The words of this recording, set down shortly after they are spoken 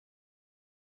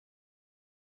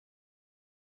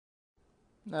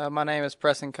My name is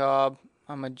Preston Cobb.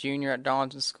 I'm a junior at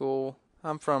Darlington School.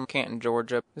 I'm from Canton,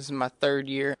 Georgia. This is my third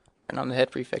year, and I'm the head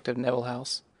prefect of Neville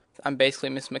House. I'm basically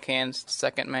Miss McCann's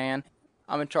second man.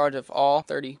 I'm in charge of all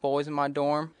 30 boys in my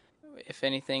dorm. If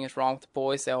anything is wrong with the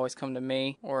boys, they always come to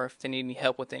me, or if they need any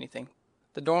help with anything.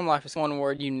 The dorm life is one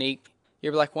word, unique.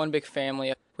 You're like one big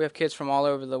family. We have kids from all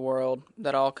over the world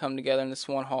that all come together in this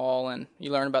one hall, and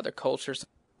you learn about their cultures.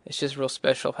 It's just real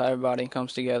special how everybody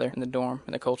comes together in the dorm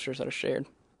and the cultures that are shared.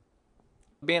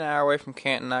 Being an hour away from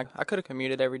Canton, I could have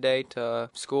commuted every day to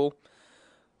school,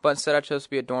 but instead I chose to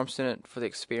be a dorm student for the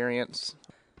experience.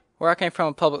 Where I came from,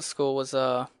 a public school, it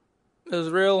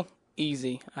was real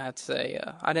easy, I'd say.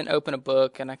 I didn't open a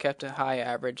book, and I kept a high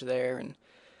average there, and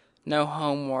no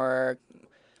homework.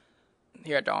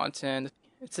 Here at Darlington,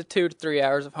 it's 2 to 3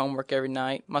 hours of homework every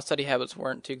night. My study habits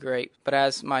weren't too great, but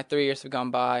as my 3 years have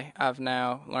gone by, I've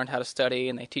now learned how to study,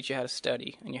 and they teach you how to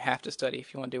study, and you have to study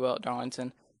if you want to do well at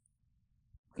Darlington.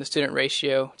 The student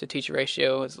ratio to teacher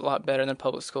ratio is a lot better than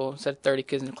public school. Instead of 30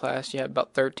 kids in the class, you have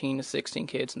about 13 to 16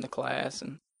 kids in the class.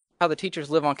 And how the teachers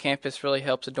live on campus really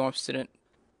helps a dorm student.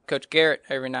 Coach Garrett,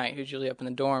 every night, who's usually up in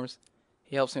the dorms,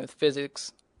 he helps me with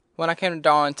physics. When I came to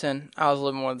Darlington, I was a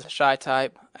little more of the shy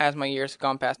type. As my years have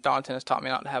gone past, Darlington has taught me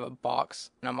not to have a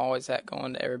box. And I'm always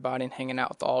going to everybody and hanging out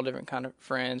with all different kind of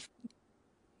friends.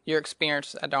 Your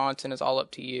experience at Darlington is all up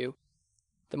to you.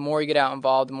 The more you get out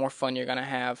involved, the more fun you're going to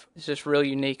have. It's just really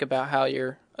unique about how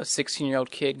you're a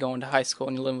 16-year-old kid going to high school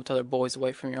and you're living with other boys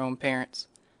away from your own parents.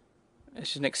 It's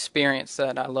just an experience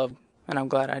that I love, and I'm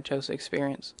glad I chose to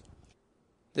experience.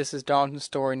 This is Darlington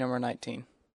story number 19.